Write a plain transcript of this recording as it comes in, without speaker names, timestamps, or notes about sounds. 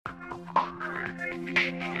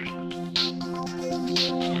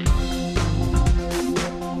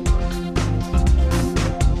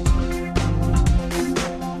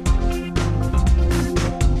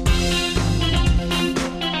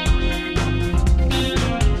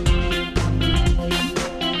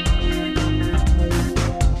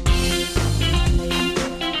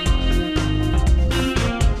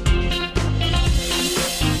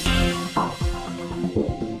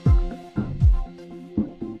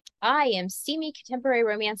I am steamy contemporary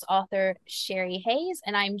romance author Sherry Hayes,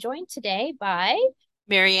 and I'm joined today by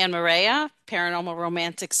Marianne Morea, paranormal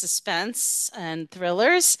romantic suspense and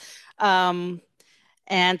thrillers. Um,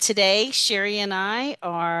 and today, Sherry and I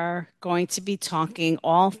are going to be talking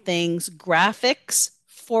all things graphics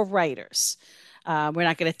for writers. We're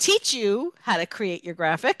not going to teach you how to create your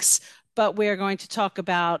graphics, but we're going to talk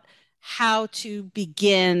about how to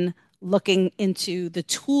begin looking into the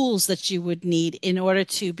tools that you would need in order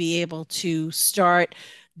to be able to start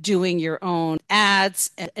doing your own ads,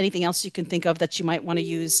 anything else you can think of that you might want to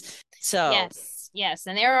use. So, yes,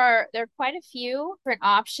 and there are quite a few different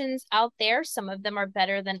options out there. Some of them are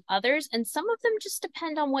better than others, and some of them just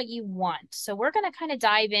depend on what you want. So we're going to kind of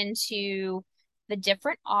dive into the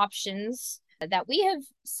different options that we have,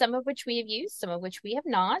 some of which we have used, some of which we have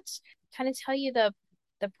not. Kind of tell you the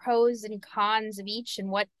pros and cons of each and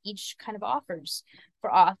what each kind of offers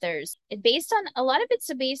for authors. It based on a lot of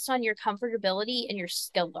it's based on your comfortability and your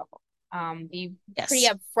skill level. Be pretty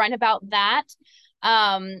yes. upfront about that.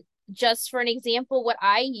 Um, just for an example, what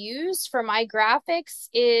I use for my graphics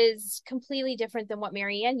is completely different than what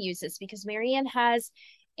Marianne uses because Marianne has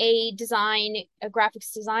a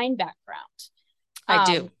graphics design background. I Um,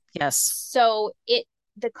 do. Yes. so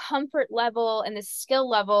the comfort level and the skill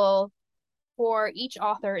level for each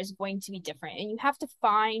author is going to be different. And you have to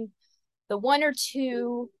find the one or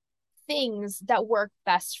two things that work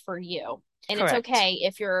best for you. And it's Correct. okay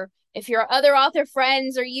if your other author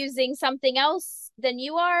friends are using something else than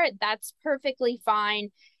you are, that's perfectly fine.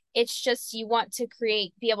 It's just you want to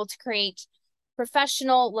be able to create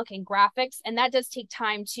professional looking graphics, and that does take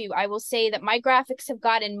time too. I will say that my graphics have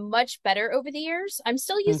gotten much better over the years. I'm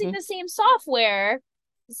still using Hmm. the same software,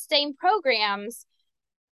 the same programs,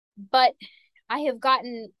 but I have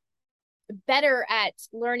gotten better at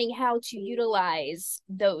learning how to utilize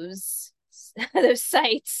those those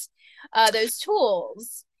sites, those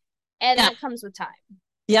tools, and Yeah. that comes with time.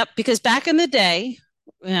 Yep. Because back in the day,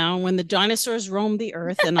 when the dinosaurs roamed the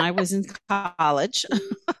earth and I was in college,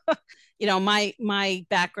 my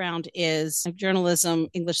background is journalism,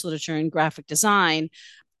 English literature, and graphic design,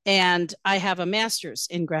 and I have a master's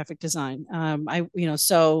in graphic design.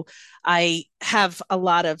 So I have a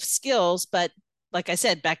lot of skills, but like I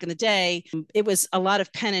said, back in the day, it was a lot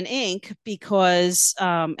of pen and ink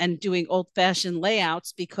and doing old fashioned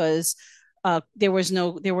layouts because there was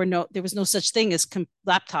no such thing as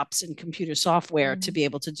laptops and computer software to Mm-hmm. be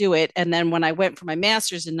able to do it. And then when I went for my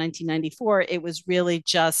master's in 1994, it was really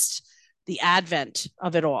just the advent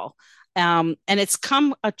of it all. And it's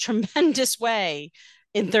come a tremendous way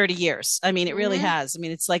in 30 years. I mean, it really Mm-hmm. has. I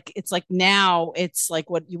mean, it's like now it's like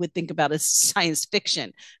what you would think about as science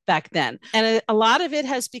fiction back then. And a lot of it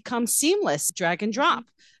has become seamless, drag and Mm-hmm. drop.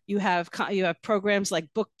 You have programs like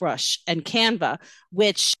BookBrush and Canva,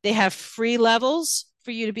 which they have free levels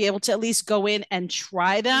for you to be able to at least go in and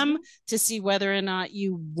try them Mm-hmm. to see whether or not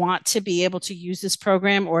you want to be able to use this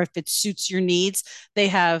program or if it suits your needs. They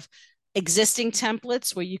have existing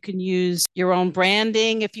templates where you can use your own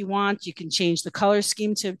branding if you want. You can change the color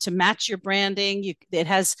scheme to match your branding. It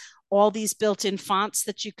has all these built-in fonts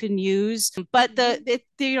that you can use, but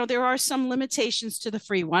Mm-hmm. there are some limitations to the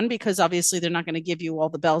free one because obviously they're not going to give you all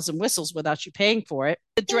the bells and whistles without you paying for it.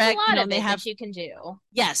 The There's a drag, lot of they it have. that you can do.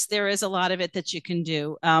 Yes, there is a lot of it that you can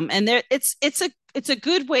do, and it's a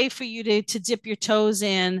good way for you to dip your toes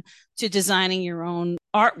in to designing your own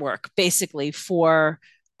artwork, basically for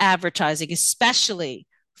advertising, especially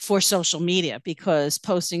for social media, because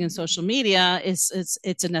posting in Mm-hmm. social media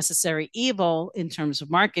it's a necessary evil in terms of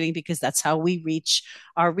marketing because that's how we reach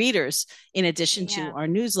our readers in addition to Yeah. our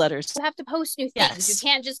newsletters. You have to post new things. Yes, You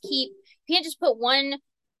can't just put one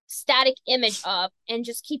static image up and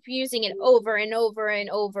just keep using it over and over and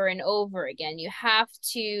over and over again. You have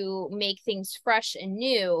to make things fresh and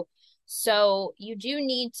new. So you do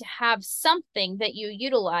need to have something that you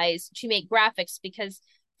utilize to make graphics because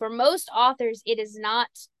for most authors, it is not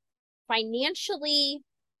financially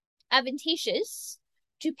advantageous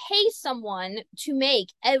to pay someone to make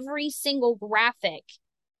every single graphic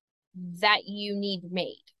that you need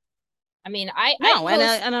made. I mean, no,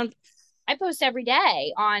 and I post every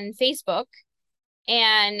day on Facebook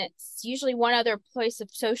and it's usually one other place of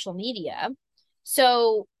social media.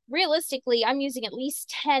 So realistically, I'm using at least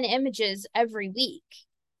 10 images every week.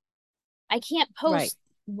 I can't right. post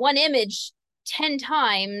one image 10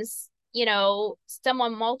 times, some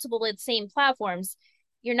on multiple the same platforms.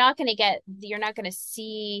 You're not going to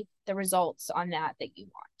see the results on that you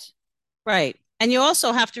want. Right. And you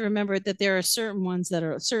also have to remember that there are certain ones that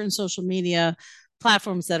are certain social media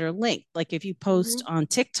platforms that are linked. Like if you post Hmm. on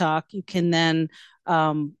TikTok, you can then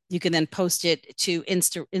post it to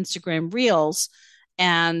Instagram Reels,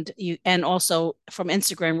 and also from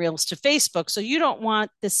Instagram Reels to Facebook. So you don't want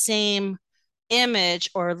the same image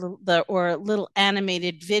or a little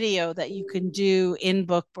animated video that you can do in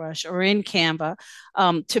BookBrush or in Canva,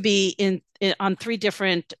 to be on three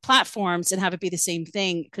different platforms and have it be the same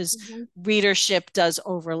thing, because Hmm. readership does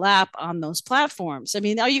overlap on those platforms. I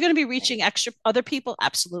mean, are you going to be Right. reaching extra other people?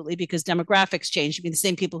 Absolutely, because demographics change. I mean, the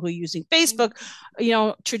same people who are using Facebook, Hmm.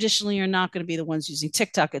 traditionally are not going to be the ones using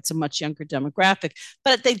TikTok. It's a much younger demographic,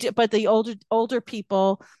 but the older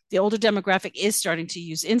people, the older demographic is starting to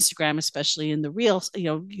use Instagram, especially in the reels,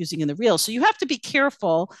 using in the reels. So you have to be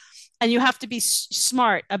careful, and you have to be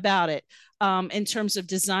smart about it, in terms of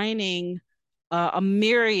designing a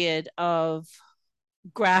myriad of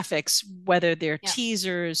graphics, whether they're Yeah.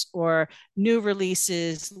 teasers or new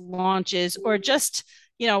releases, launches, or just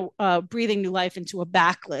breathing new life into a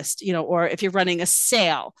backlist, or if you're running a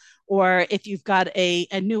sale, or if you've got a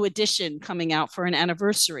new edition coming out for an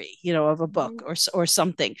anniversary, of a book, Hmm. or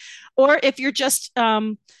something, or if you're just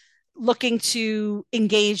looking to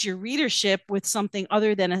engage your readership with something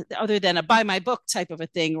other than a buy my book type of a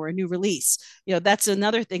thing, or a new release. That's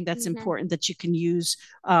another thing that's Hmm. important that you can use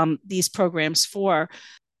these programs for.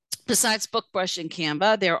 Besides BookBrush and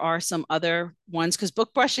Canva, there are some other ones, because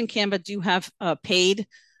BookBrush and Canva do have paid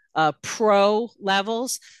pro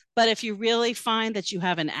levels. But if you really find that you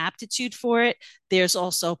have an aptitude for it, there's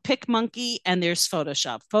also PicMonkey and there's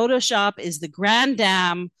Photoshop. Photoshop is the grand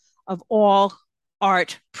dam of all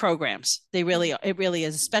art programs. It really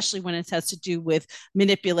is, especially when it has to do with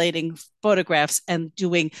manipulating photographs and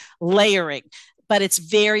doing layering. But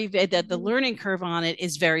the Hmm. learning curve on it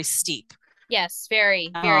is very steep. Yes,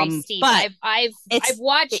 very, very steep. But I've it's it,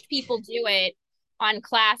 watched people do it on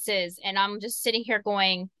classes, and I'm just sitting here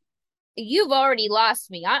going, "You've already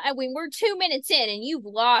lost me. I mean, we're 2 minutes in, and you've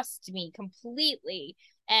lost me completely."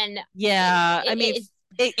 And yeah, I mean, it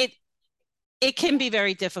it, it it can be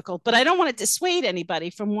very difficult, but I don't want to dissuade anybody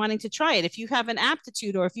from wanting to try it. If you have an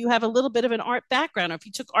aptitude, or if you have a little bit of an art background, or if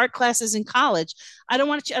you took art classes in college, I don't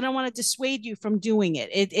want to dissuade you from doing it.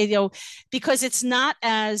 Because it's not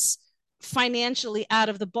as financially out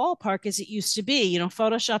of the ballpark as it used to be.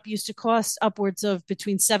 Photoshop used to cost upwards of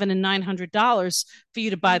between $700 and $900 for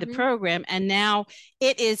you to buy the Mhm. program, and now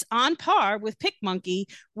it is on par with PicMonkey,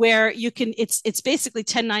 where it's basically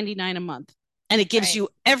 $10.99 a month, and it gives Right. you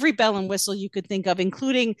every bell and whistle you could think of,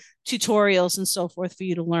 including tutorials and so forth for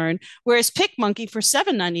you to learn. Whereas PicMonkey for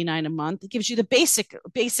 $7.99 a month, it gives you the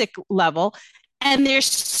basic level. And there's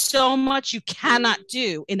so much you cannot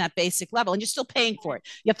do in that basic level, and you're still paying for Right. it.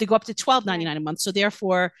 You have to go up to twelve ninety Right. nine a month. So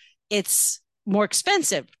therefore, it's more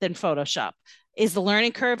expensive than Photoshop. Is the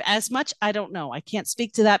learning curve as much? I don't know. I can't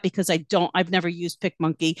speak to that because I've never used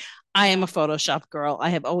PicMonkey. I am Yeah. a Photoshop girl. I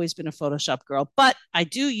have always been a Photoshop girl, but I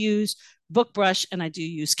do use BookBrush and I do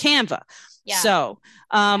use Canva. Yeah. So,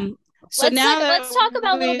 Yeah. so now Let's that talk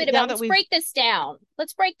about a little we bit about now that let's we've break this down.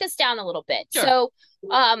 Let's break this down a little bit. sure.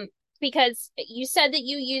 So, because you said that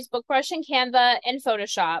you use BookBrush and Canva and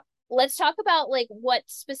Photoshop. Let's talk about like what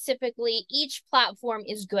specifically each platform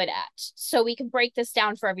is good at so we can break this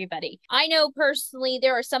down for everybody. I know personally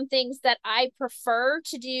there are some things that I prefer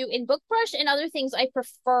to do in BookBrush and other things I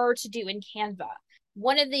prefer to do in Canva.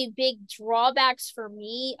 One of the big drawbacks for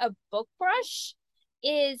me of BookBrush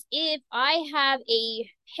is if I have a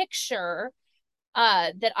picture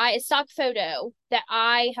that I a stock photo that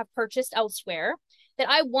I have purchased elsewhere that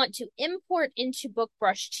I want to import into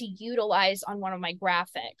BookBrush to utilize on one of my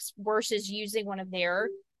graphics versus using one of their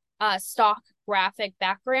stock graphic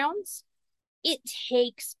backgrounds, it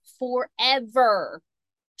takes forever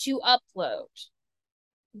to upload.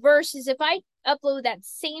 Versus if I upload that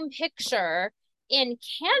same picture in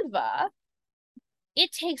Canva,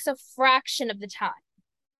 it takes a fraction of the time.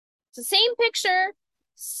 It's the same picture,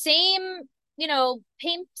 same,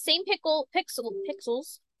 same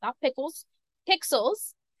pixels, not pickles,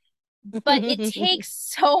 pixels, but it takes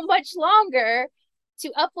so much longer to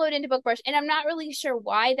upload into BookBrush. And I'm not really sure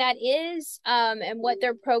why that is, and what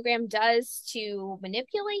their program does to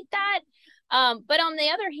manipulate that. But on the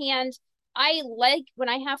other hand, I like when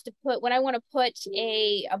I want to put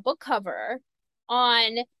a book cover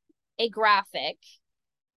on a graphic,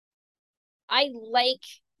 I like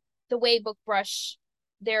the way BookBrush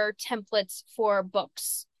their templates for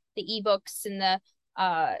books, the ebooks and the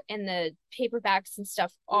paperbacks and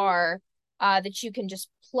stuff are that you can just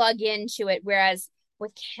plug into it. Whereas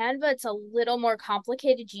with Canva, it's a little more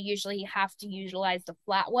complicated. You usually have to utilize the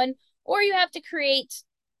flat one, or you have to create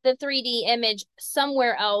the 3D image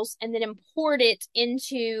somewhere else and then import it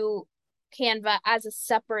into Canva as a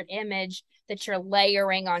separate image that you're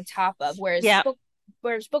layering on top of. Yep. Whereas Yep.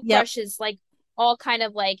 BookBrush is like all kind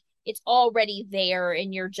of like it's already there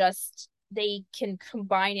and you're just they can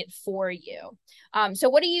combine it for you. So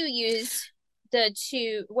what do you use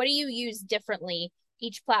differently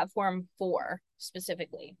each platform for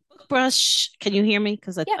specifically? Bookbrush, can you hear me?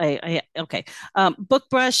 Because Yeah. okay.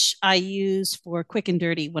 Bookbrush I use for quick and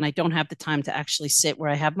dirty when I don't have the time to actually sit, where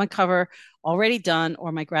I have my cover already done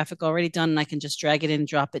or my graphic already done, and I can just drag it in,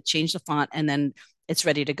 drop it, change the font, and then it's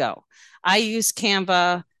ready to go. I use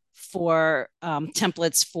Canva for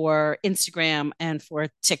templates for Instagram and for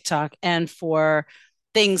TikTok and for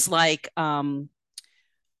things like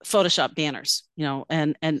Photoshop banners,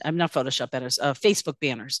 and I'm not Photoshop banners, Facebook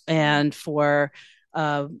banners, and for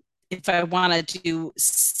uh, if I want to do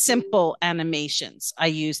simple animations,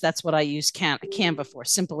 that's what I use Canva for,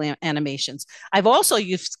 simple animations. I've also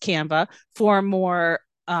used Canva for more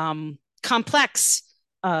complex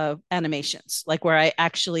animations, like where I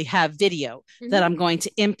actually have video that Mm-hmm. I'm going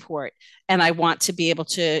to import, and I want to be able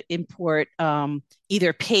to import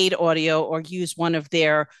either paid audio or use one of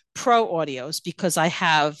their pro audios because I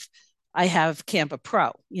have Canva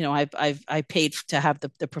Pro. I paid to have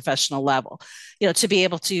the professional level, to be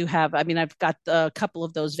able to have. I mean, I've got a couple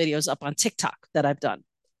of those videos up on TikTok that I've done,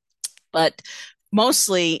 but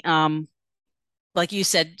mostly, like you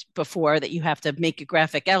said before, that you have to make a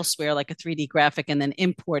graphic elsewhere, like a 3D graphic, and then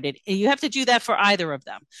import it. And you have to do that for either of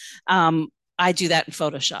them. Um, I do that in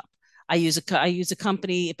Photoshop. I use a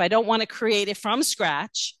company if I don't want to create it from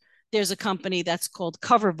scratch. There's a company that's called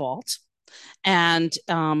Cover Vault, and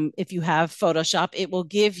if you have Photoshop, it will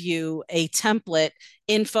give you a template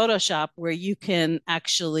in Photoshop where you can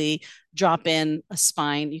actually drop in a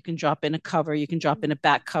spine, you can drop in a cover, you can drop in a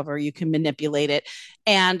back cover, you can manipulate it.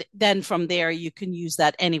 And then from there, you can use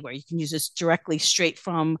that anywhere. You can use this directly straight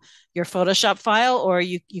from your Photoshop file, or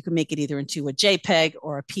you can make it either into a JPEG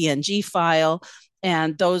or a PNG file.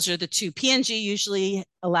 And those are the two. PNG usually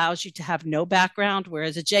allows you to have no background,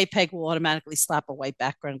 whereas a JPEG will automatically slap a white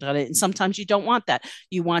background on it. And sometimes you don't want that.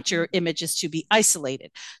 You want your images to be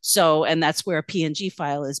isolated. So, and that's where a PNG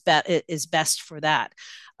file is best for that.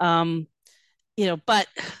 Um, but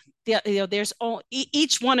there's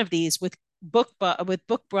each one of these with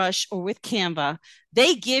BookBrush or with Canva,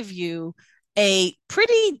 they give you a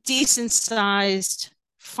pretty decent sized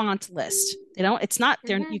font list. It's not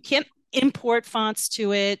there. Mm-hmm. You can't import fonts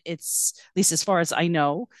to it. It's at least as far as I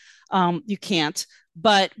know, you can't.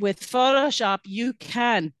 But with Photoshop, you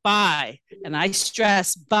can buy, and I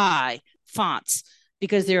stress buy fonts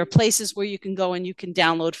because there are places where you can go and you can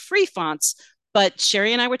download free fonts. But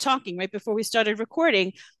Sherry and I were talking right before we started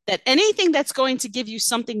recording that anything that's going to give you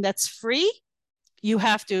something that's free, you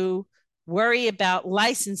have to worry about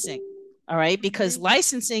licensing. All right, because Mm-hmm.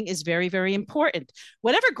 licensing is very, very important.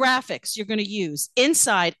 Whatever graphics you're going to use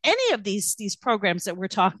inside any of these programs that we're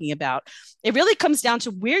talking about, it really comes down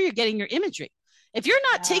to where you're getting your imagery. If you're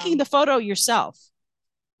not Yeah. taking the photo yourself,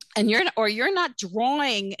 and you're not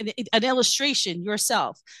drawing an illustration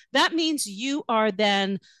yourself, that means you are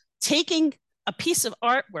then taking a piece of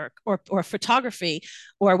artwork or photography,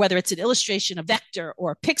 or whether it's an illustration, a vector,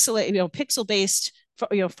 or pixel based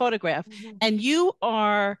photograph, Mm-hmm. and you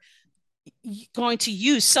are going to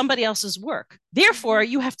use somebody else's work. Therefore,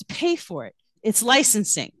 Mm-hmm. you have to pay for it. It's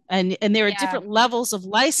licensing, and there are Yeah. different levels of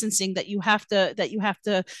licensing that you have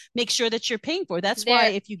to make sure that you're paying for. That's why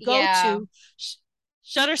There, if you go yeah. to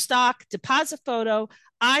Shutterstock, Deposit Photo,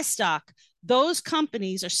 iStock, those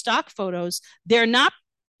companies are stock photos. They're not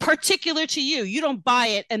particular to you. You don't buy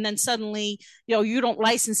it and then suddenly, you don't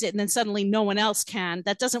license it and then suddenly no one else can.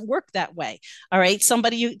 That doesn't work that way. All right.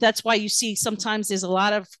 That's why you see sometimes there's a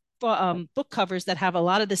lot of book covers that have a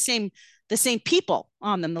lot of the same people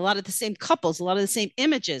on them, a lot of the same couples, a lot of the same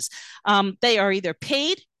images. They are either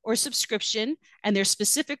paid or subscription, and they're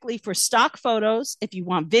specifically for stock photos. If you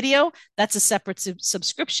want video, that's a separate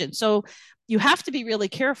subscription. So you have to be really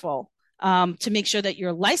careful to make sure that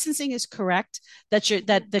your licensing is correct, that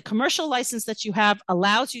the commercial license that you have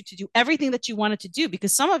allows you to do everything that you wanted to do,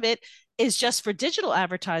 because some of it is just for digital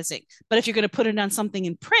advertising. But if you're going to put it on something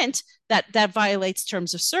in print, that violates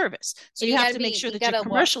terms of service. So you have to make sure You that your gotta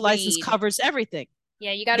commercial license read. covers everything.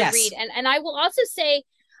 Yeah, you gotta read. Yes. And I will also say,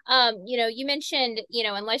 you mentioned,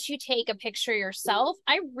 unless you take a picture yourself,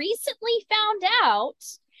 I recently found out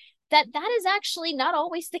that that is actually not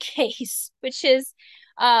always the case, which is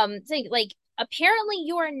like apparently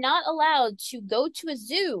you are not allowed to go to a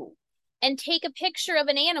zoo and take a picture of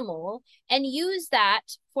an animal and use that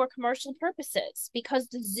for commercial purposes because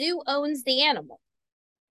the zoo owns the animal.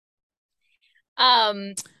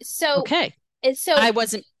 Um, so Okay. it's so I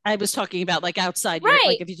was talking about like outside your, right,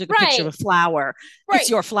 like if you took a picture of right, a flower, it's right,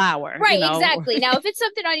 your flower, right, exactly. Now, if it's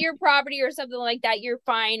something on your property or something like that, you're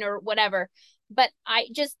fine or whatever. But I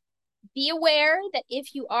just be aware that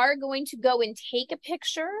if you are going to go and take a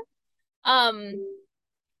picture, um,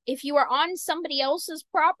 if you are on somebody else's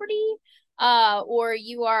property, or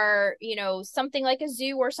you are, something like a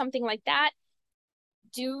zoo or something like that,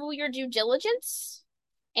 do your due diligence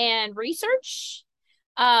and research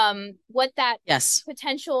what that Yes.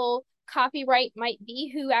 potential copyright might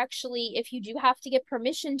be, who actually, if you do have to get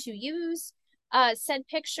permission to use said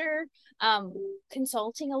picture, um,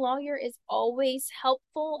 consulting a lawyer is always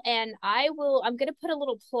helpful. And I'm going to put a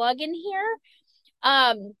little plug in here.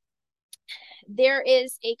 Um, there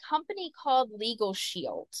is a company called Legal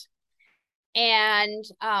Shield. And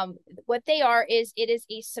what they are is it is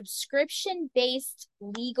a subscription based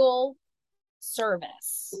legal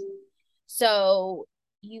service. So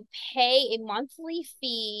you pay a monthly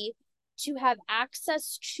fee to have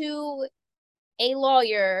access to a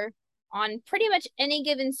lawyer on pretty much any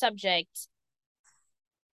given subject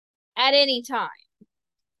at any time.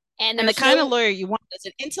 And And the there's kind of no lawyer you want is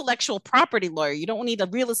an intellectual property lawyer. You don't need a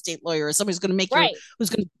real estate lawyer or somebody right, who's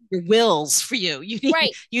going to do your wills for you.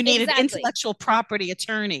 right, You need an exactly. intellectual property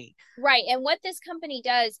attorney. Right. And what this company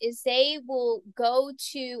does is they will go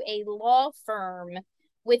to a law firm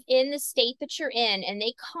within the state that you're in, and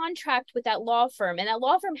they contract with that law firm. And that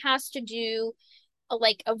law firm has to do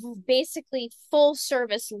like a basically full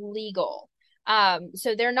service legal.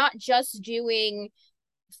 So they're not just doing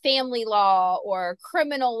family law or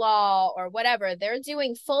criminal law or whatever. They're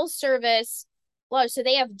doing full service law. So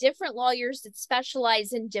they have different lawyers that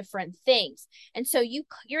specialize in different things. And so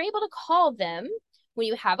you're able to call them when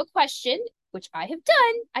you have a question, which I have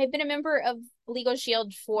done. I've been a member of Legal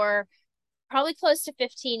Shield for probably close to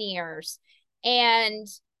 15 years. And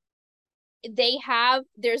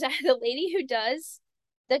there's a the lady who does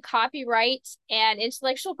the copyright and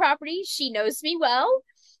intellectual property. She knows me well.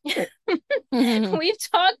 We've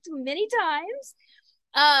talked many times.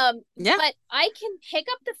 Yeah. But I can pick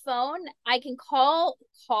up the phone. I can call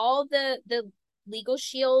the Legal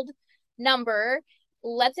Shield number,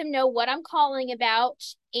 let them know what I'm calling about,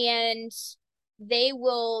 and they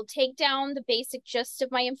will take down the basic gist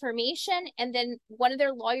of my information, and then one of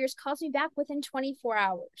their lawyers calls me back within 24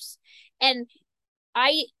 hours. And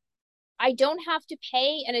I I don't have to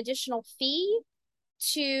pay an additional fee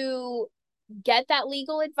to get that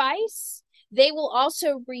legal advice. They will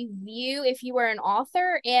also review if you are an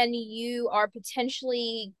author and you are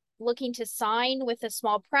potentially looking to sign with a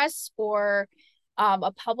small press or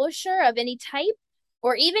a publisher of any type,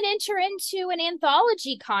 or even enter into an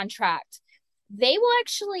anthology contract. They will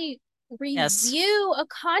actually Yes. review a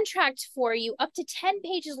contract for you up to 10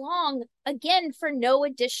 pages long, again, for no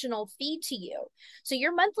additional fee to you. So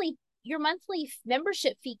your monthly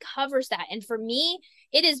membership fee covers that. And for me,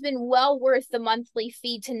 it has been well worth the monthly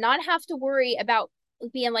fee to not have to worry about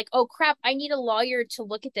being like, oh crap, I need a lawyer to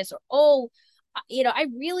look at this, or oh, I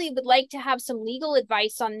really would like to have some legal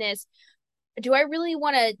advice on this. Do I really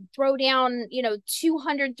want to throw down,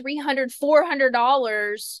 200, 300,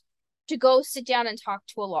 $400 to go sit down and talk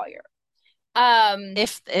to a lawyer? Um,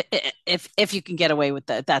 If you can get away with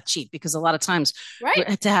that cheap, because a lot of times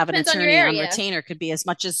right. to have an Depends on your attorney on area. retainer could be as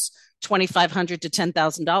much as $2,500 to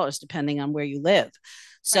 $10,000 depending on where you live. Right.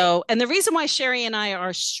 So, and the reason why Sherry and I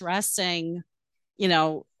are stressing, you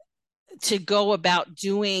know, to go about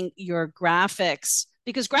doing your graphics,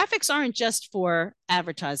 because graphics aren't just for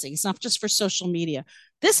advertising, it's not just for social media.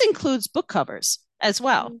 This includes book covers as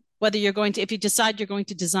well. Mm-hmm. Whether you're going to, if you decide you're going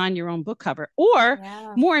to design your own book cover, or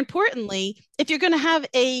Yeah. more importantly, if you're going to have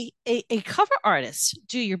a cover artist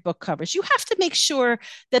do your book covers, you have to make sure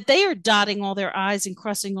that they are dotting all their I's and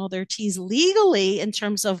crossing all their T's legally in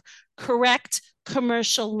terms of correct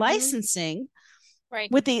commercial Mm-hmm. licensing Right.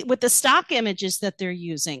 with the stock images that they're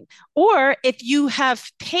using. Or if you have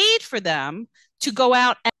paid for them to go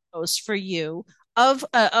out and post for you of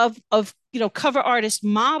cover artist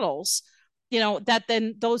models, that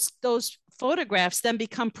then those photographs then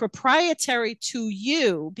become proprietary to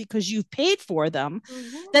you because you've paid for them,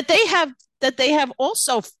 Mm-hmm. that they have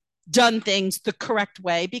also done things the correct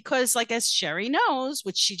way, because like, as Sherry knows,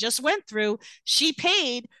 which she just went through, she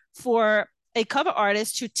paid for a cover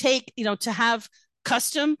artist to take, to have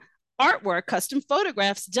custom artwork, custom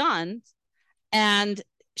photographs done, and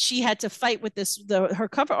she had to fight with her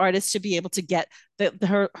cover artist to be able to get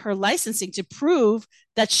her licensing to prove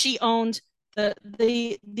that she owned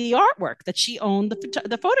the artwork that she owned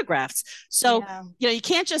the photographs. So Yeah. you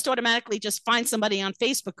can't just automatically just find somebody on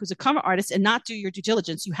Facebook who's a cover artist and not do your due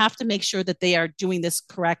diligence. You have to make sure that they are doing this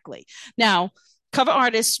correctly. Now, cover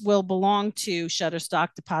artists will belong to Shutterstock,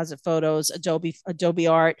 Deposit Photos, Adobe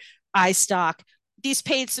Art, iStock, these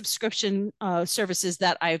paid subscription services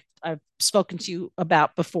that I've spoken to you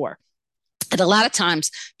about before. And a lot of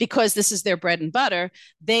times, because this is their bread and butter,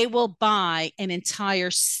 they will buy an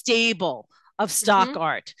entire stable of stock Mm-hmm.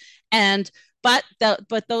 art. And but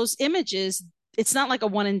those images, it's not like a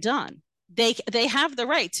one and done. They have the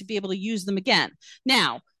right to be able to use them again.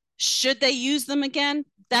 Now, should they use them again?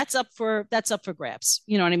 That's up for grabs.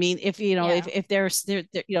 You know what I mean? If Yeah. if they're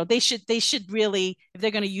they should really, if they're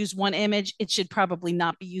going to use one image, it should probably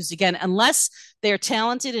not be used again unless they're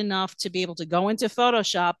talented enough to be able to go into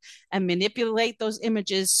Photoshop and manipulate those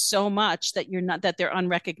images so much that they're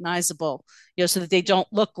unrecognizable, so that they don't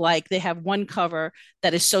look like they have one cover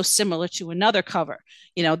that is so similar to another cover.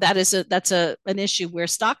 That's an issue where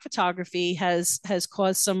stock photography has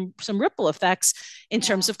caused some ripple effects in Yeah.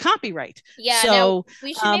 terms of copyright. Yeah, no, So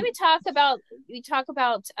we should maybe talk about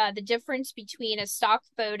the difference between a stock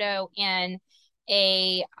photo and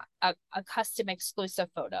a custom exclusive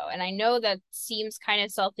photo. And I know that seems kind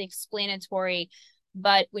of self-explanatory,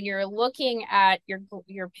 but when you're looking at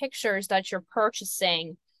your pictures that you're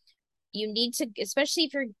purchasing, you need to, especially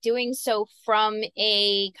if you're doing so from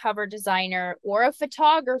a cover designer or a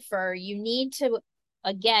photographer, you need to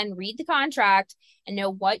again read the contract and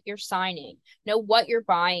know what you're signing, know what you're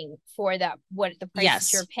buying for that, what the price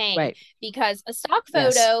that you're yes, paying. right, Because a stock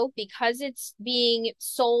yes, photo, because it's being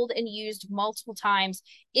sold and used multiple times,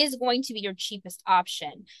 is going to be your cheapest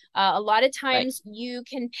option. A lot of right. times you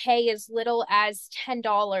can pay as little as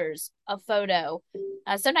 $10 a photo,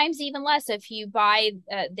 sometimes even less if you buy.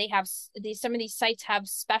 They have some of these sites have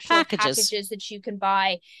special Packages. packages that you can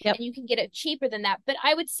buy, Yep. and you can get it cheaper than that. But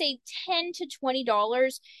I would say $10 to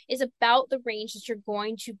 $20 is about the range that you're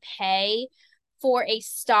going to pay for a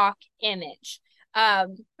stock image. Right.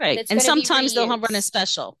 That's And going to be sometimes they'll run a reused.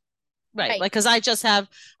 special. Right. Right. Like, cause I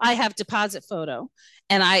have Deposit Photo,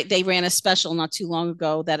 and they ran a special not too long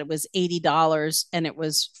ago that it was $80, and it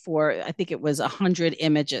was for, I think it was 100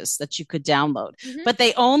 images that you could download, Mm-hmm. but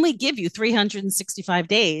they only give you 365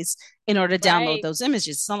 days in order to download Right. those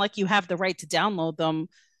images. It's not like you have the right to download them,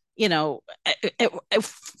 you know,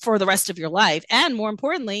 for the rest of your life. And more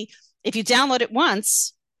importantly, if you download it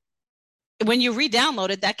once, when you re-download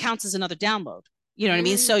it, that counts as another download. You know what I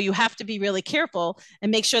mean? Mm, So you have to be really careful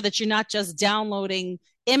and make sure that you're not just downloading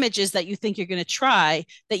images that you think you're going to try,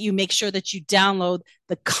 that you make sure that you download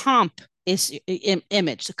the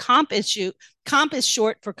image. The comp is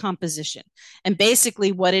short for composition. And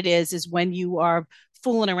basically what it is when you are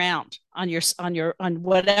fooling around on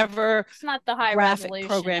whatever it's not the high graphic resolution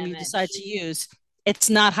program you decide image. to use, it's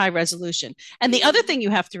not high resolution. And the other thing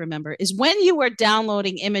you have to remember is when you are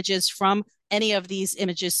downloading images from any of these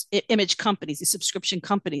image companies, these subscription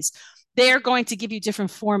companies, they're going to give you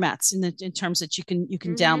different formats in terms that you can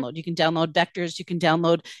Mm-hmm. download. You can download vectors, you can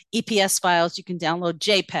download EPS files, you can download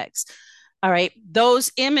JPEGs. All right,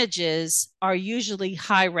 those images are usually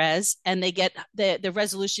high res, and the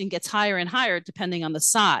resolution gets higher and higher depending on the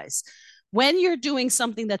size. When you're doing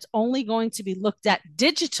something that's only going to be looked at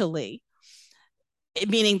digitally,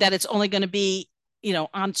 meaning that it's only going to be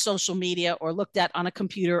on social media or looked at on a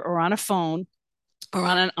computer or on a phone or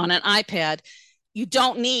on an iPad, you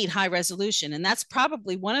don't need high resolution. And that's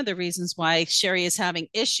probably one of the reasons why Sherry is having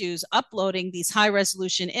issues uploading these high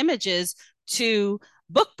resolution images to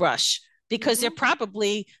BookBrush, because they're Mm-hmm.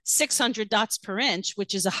 probably 600 dots per inch,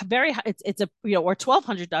 which is a very it's a or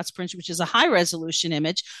 1200 dots per inch, which is a high resolution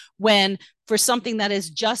image, when for something that is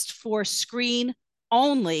just for screen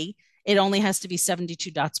only, it only has to be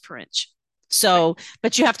 72 dots per inch. Right. So,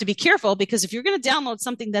 but you have to be careful, because if you're going to download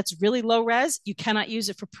something that's really low res, you cannot use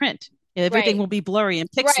it for print. Everything Right. will be blurry and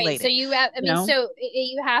Right. So pixelated, you have, I you mean, know? so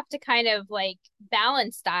you have to kind of like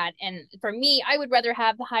balance that. And for me, I would rather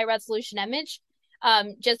have the high resolution image,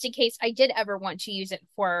 just in case I did ever want to use it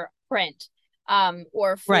for print,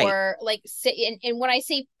 or Right. for like, and when I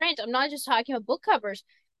say print, I'm not just talking about book covers.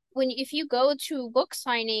 If you go to book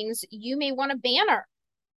signings, you may want a banner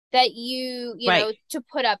that Right. to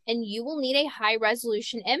put up, and you will need a high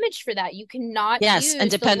resolution image for that. You cannot Yes. use the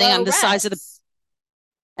low res.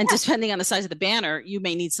 And Yeah. depending on the size of the banner, you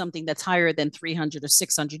may need something that's higher than 300 or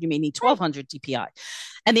 600. You may need Right. 1200 DPI.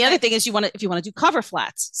 And the other Right. thing is, if you want to do cover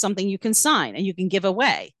flats, something you can sign and you can give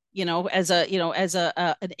away, as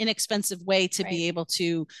an inexpensive way to Right. be able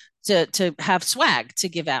to have swag to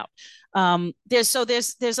give out. This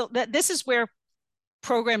is where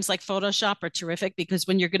programs like Photoshop are terrific because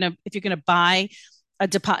if you're gonna buy a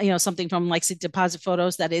deposit, something from like say, Deposit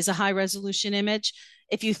Photos that is a high resolution image,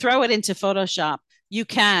 if you throw it into Photoshop, you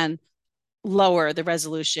can lower the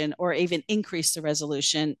resolution or even increase the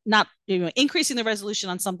resolution. Not increasing the resolution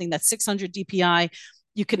on something that's 600 dpi,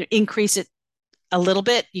 you can increase it a little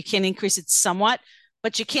bit. You can increase it somewhat,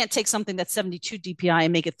 but you can't take something that's 72 dpi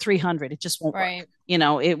and make it 300. It just won't Right.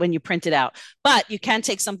 work, when you print it out. But you can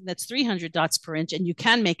take something that's 300 dots per inch and you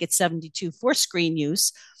can make it 72 for screen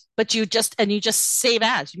use. But you just save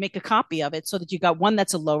as, you make a copy of it so that you got one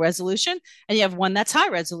that's a low resolution and you have one that's high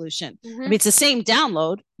resolution. I mean, it's the same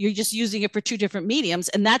download. You're just using it for two different mediums,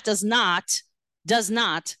 and that does not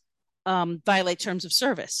violate terms of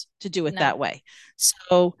service to do it that way.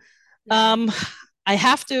 So no. I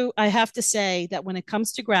have to say that when it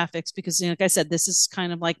comes to graphics, because like I said, this is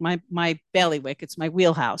kind of like my bailiwick, it's my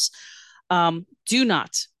wheelhouse. Do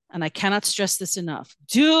not, and I cannot stress this enough,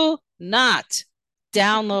 do not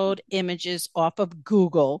download images off of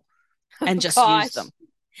Google and just use them.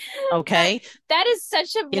 Okay. That is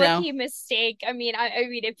such a rookie mistake. I mean,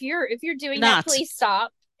 if you're doing that, please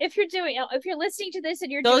stop. If you're listening to this and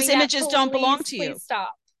you're those doing images that, don't belong to you. Please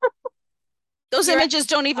stop. Those images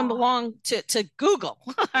don't even belong to Google.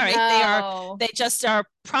 All right. No. They just are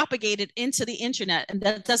propagated into the internet, and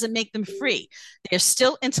that doesn't make them free. They're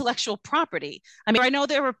still intellectual property. I mean, I know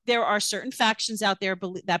there are certain factions out there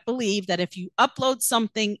that believe that if you upload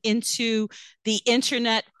something into the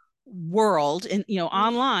internet world and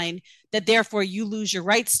online, that therefore you lose your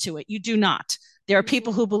rights to it. You do not. There are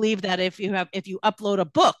people who believe that if you upload a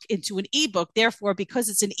book into an ebook, therefore, because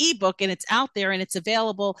it's an ebook and it's out there and it's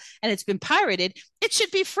available and it's been pirated, it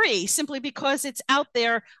should be free simply because it's out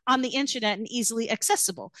there on the internet and easily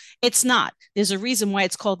accessible. It's not. There's a reason why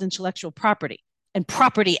it's called intellectual property, and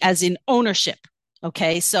property as in ownership.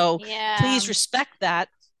 Okay, so please respect that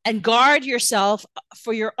and guard yourself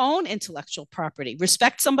for your own intellectual property.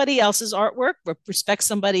 Respect somebody else's artwork, respect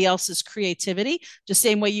somebody else's creativity, the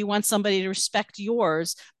same way you want somebody to respect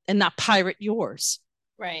yours and not pirate yours.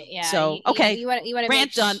 Right. Yeah. So, okay. You want to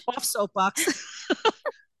rant done, off soapbox.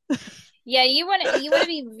 Yeah, you want to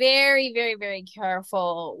be very, very, very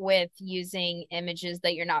careful with using images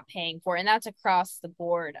that you're not paying for, and that's across the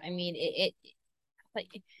board. I mean,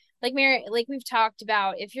 like Mary, like we've talked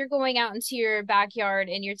about, if you're going out into your backyard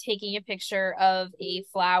and you're taking a picture of a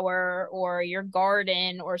flower or your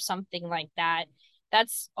garden or something like that,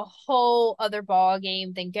 that's a whole other ball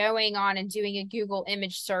game than going on and doing a Google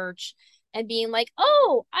image search and being like,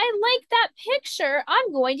 oh, I like that picture.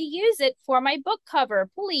 I'm going to use it for my book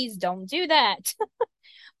cover. Please don't do that.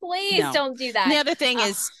 Please don't do that. And the other thing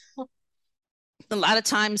is, a lot of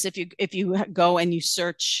times if you go and you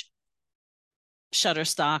search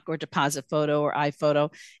Shutterstock or Deposit Photo or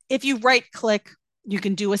iPhoto, if you right click, you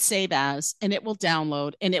can do a save as, and it will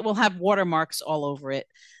download, and it will have watermarks all over it.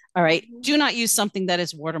 All right. Do not use something that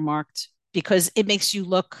is watermarked because it makes you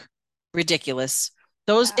look ridiculous.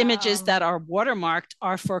 Those images that are watermarked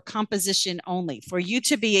are for composition only, for you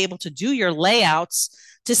to be able to do your layouts,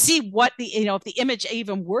 to see what if the image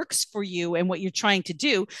even works for you and what you're trying to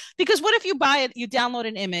do. Because what if you buy it, you download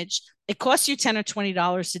an image, it costs you $10 or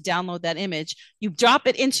 $20 to download that image. You drop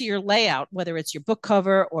it into your layout, whether it's your book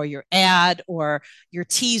cover or your ad or your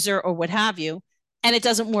teaser or what have you, and it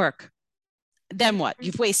doesn't work. Then what?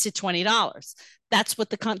 You've wasted $20. That's what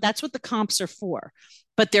the comps are for.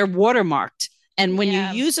 But they're watermarked. And when you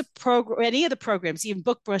use any of the programs, even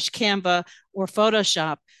BookBrush, Canva, or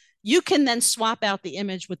Photoshop, you can then swap out the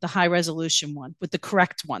image with the high resolution one, with the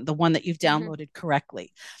correct one, the one that you've downloaded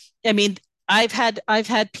correctly. I mean, I've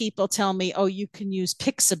had people tell me, oh, you can use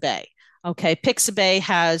Pixabay. Okay, Pixabay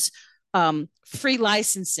has free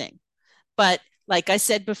licensing, but like I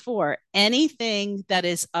said before, anything that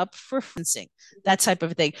is up for licensing, that type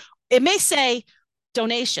of thing, it may say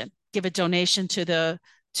donation. Give a donation to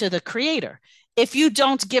the creator. If you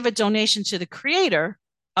don't give a donation to the creator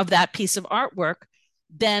of that piece of artwork,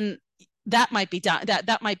 then that might be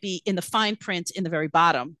that might be in the fine print in the very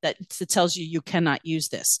bottom that tells you cannot use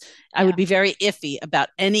this. I would be very iffy about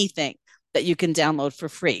anything that you can download for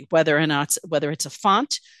free, whether it's a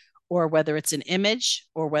font or whether it's an image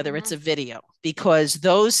or whether it's a video, because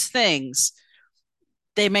those things,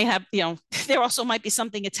 they may have, there also might be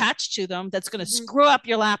something attached to them that's going to screw up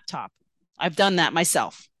your laptop. I've done that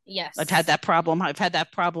myself. Yes. I've had that problem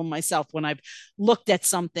myself when I've looked at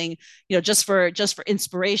something, just for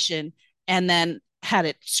inspiration, and then had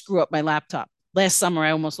it screw up my laptop. Last summer,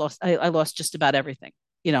 I lost just about everything,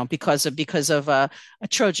 because of a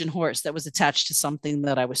Trojan horse that was attached to something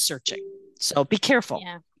that I was searching. So be careful.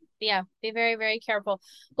 Yeah. Yeah, be very, very careful.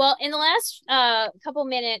 Well, in the last couple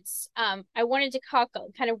minutes, I wanted to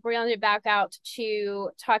kind of round it back out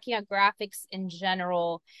to talking about graphics in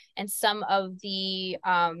general and some of the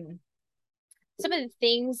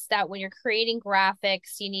things that when you're creating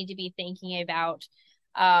graphics you need to be thinking about.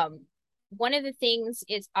 Um, One of the things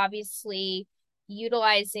is obviously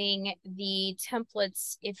utilizing the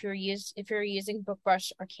templates if you're using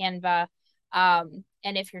BookBrush or Canva, and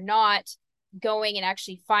if you're not, going and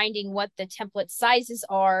actually finding what the template sizes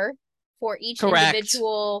are for Correct.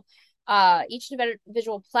 each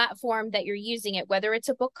individual platform that you're using it, whether it's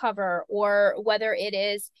a book cover or whether it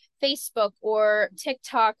is Facebook or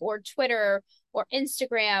TikTok or Twitter or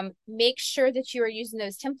Instagram. Make sure that you are using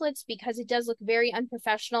those templates because it does look very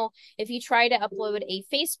unprofessional if you try to upload a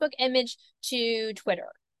Facebook image to Twitter.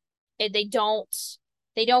 They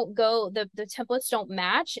don't go, the templates don't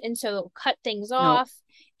match, and so it'll cut things No. off,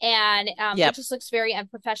 and it Yep. just looks very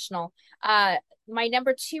unprofessional. My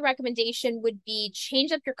number two recommendation would be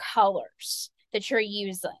change up your colors that you're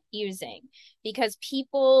using because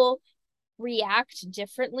people react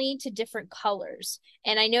differently to different colors.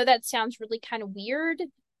 And I know that sounds really kind of weird,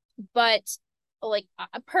 but like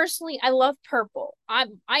personally, I love purple. I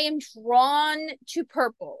am drawn to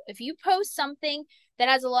purple. If you post something that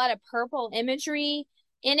has a lot of purple imagery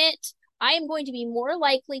in it, I am going to be more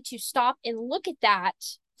likely to stop and look at that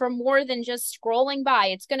for more than just scrolling by.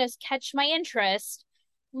 It's going to catch my interest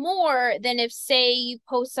more than if, say, you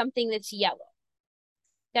post something that's yellow,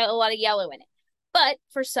 got a lot of yellow in it. But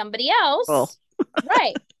for somebody Well, else,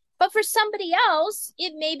 right. But for somebody else,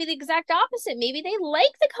 it may be the exact opposite. Maybe they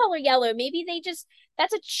like the color yellow. Maybe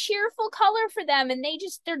that's a cheerful color for them and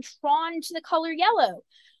they're drawn to the color yellow.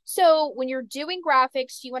 So when you're doing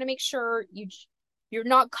graphics, you want to make sure you're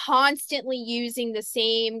not constantly using the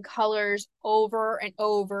same colors over and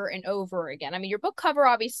over and over again. I mean, your book cover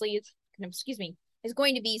obviously excuse me, is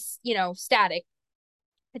going to be, static.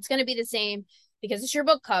 It's going to be the same because it's your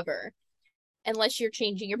book cover, unless you're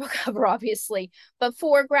changing your book cover, obviously. But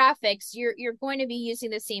for graphics, you're going to be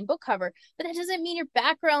using the same book cover. But that doesn't mean your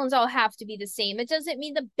backgrounds all have to be the same. It doesn't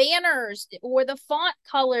mean the banners or the font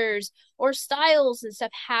colors or styles and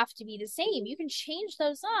stuff have to be the same. You can change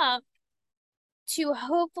those up to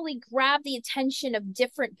hopefully grab the attention of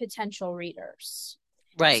different potential readers.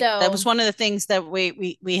 right. That was So, one of the things that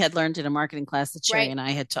we had learned in a marketing class that Sherry right. and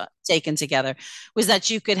I had taken together was that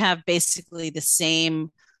you could have basically the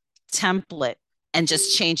same template and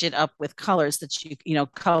just change it up with colors that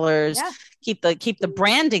colors, Yeah. keep the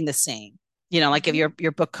branding the same. Like if Mm-hmm.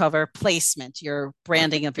 your book cover placement, your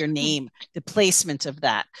branding of your name, the placement of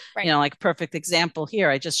that. Right. Like perfect example here.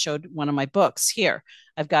 I just showed one of my books here.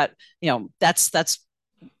 I've got, that's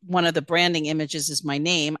one of the branding images is my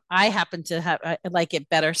name. I happen to have I like it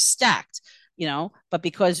better stacked, but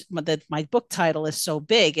because my book title is so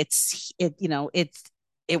big, I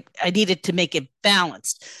needed to make it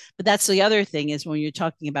balanced. But that's the other thing is when you're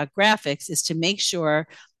talking about graphics is to make sure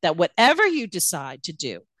that whatever you decide to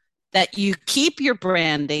do, that you keep your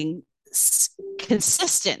branding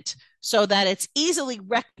consistent so that it's easily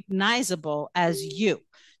recognizable as you.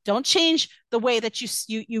 Don't change the way that you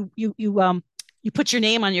put your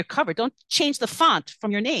name on your cover. Don't change the font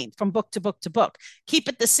from your name from book to book to book. Keep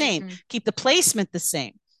it the same. Mm-hmm. Keep the placement the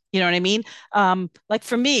same. You know what I mean? Like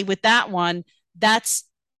for me with that one, that's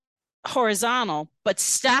horizontal, but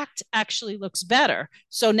stacked actually looks better.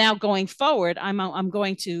 So now going forward, I'm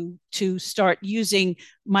going to start using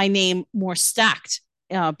my name more stacked.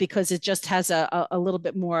 Because it just has a little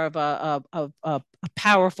bit more of a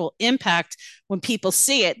powerful impact. When people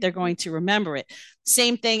see it, they're going to remember it.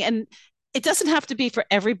 Same thing. And it doesn't have to be for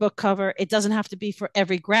every book cover. It doesn't have to be for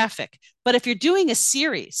every graphic. But if you're doing a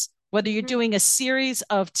series, whether you're Mm-hmm. doing a series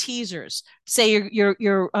of teasers, say you're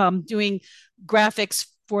doing graphics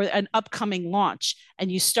for an upcoming launch,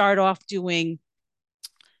 and you start off doing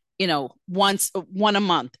one a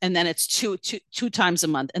month, and then it's two times a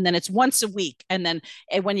month, and then it's once a week, and then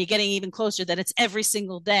when you're getting even closer that it's every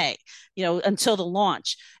single day, until the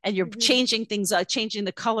launch, and you're Mm-hmm. changing things, changing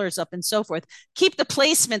the colors up and so forth. Keep the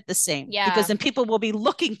placement the same, because Yeah. then people will be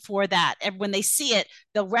looking for that, and when they see it,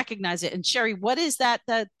 they'll recognize it. And Sherry, what is that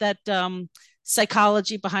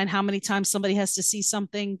psychology behind how many times somebody has to see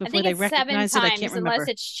something I before think they it's seven recognize it? I can't times, unless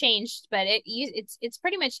remember. it's changed, but it's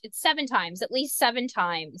pretty much it's seven times, at least seven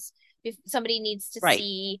times. If somebody needs to Right.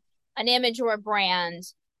 see an image or a brand,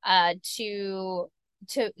 to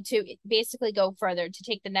basically go further, to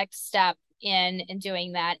take the next step in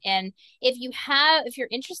doing that. And if you're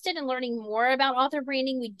interested in learning more about author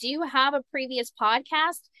branding, we do have a previous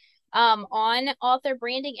podcast on author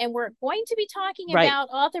branding, and we're going to be talking Right. about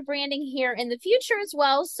author branding here in the future as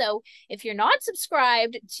well. So if you're not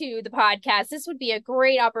subscribed to the podcast, this would be a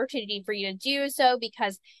great opportunity for you to do so,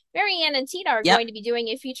 because Marianne and Tina are Yep. going to be doing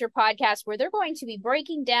a future podcast where they're going to be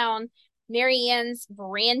breaking down Marianne's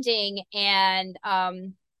branding and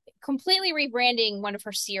completely rebranding one of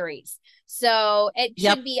her series. So it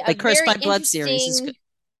should be a the Cursed very by Blood series is interesting good.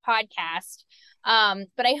 podcast.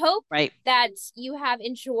 But I hope Right. that you have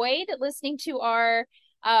enjoyed listening to our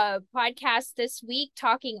podcast this week,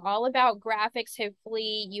 talking all about graphics.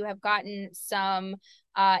 Hopefully you have gotten some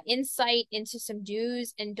insight into some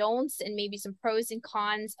do's and don'ts, and maybe some pros and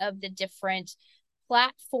cons of the different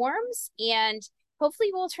platforms. And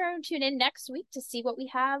hopefully we'll tune in next week to see what we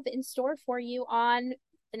have in store for you on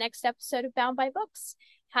the next episode of Bound by Books.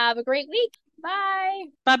 Have a great week. Bye.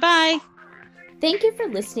 Bye-bye. Thank you for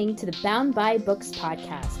listening to the Bound by Books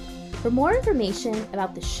podcast. For more information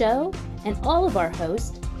about the show and all of our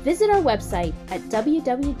hosts, visit our website at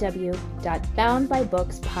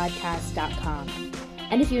www.boundbybookspodcast.com.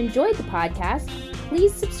 And if you enjoyed the podcast,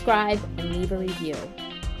 please subscribe and leave a review.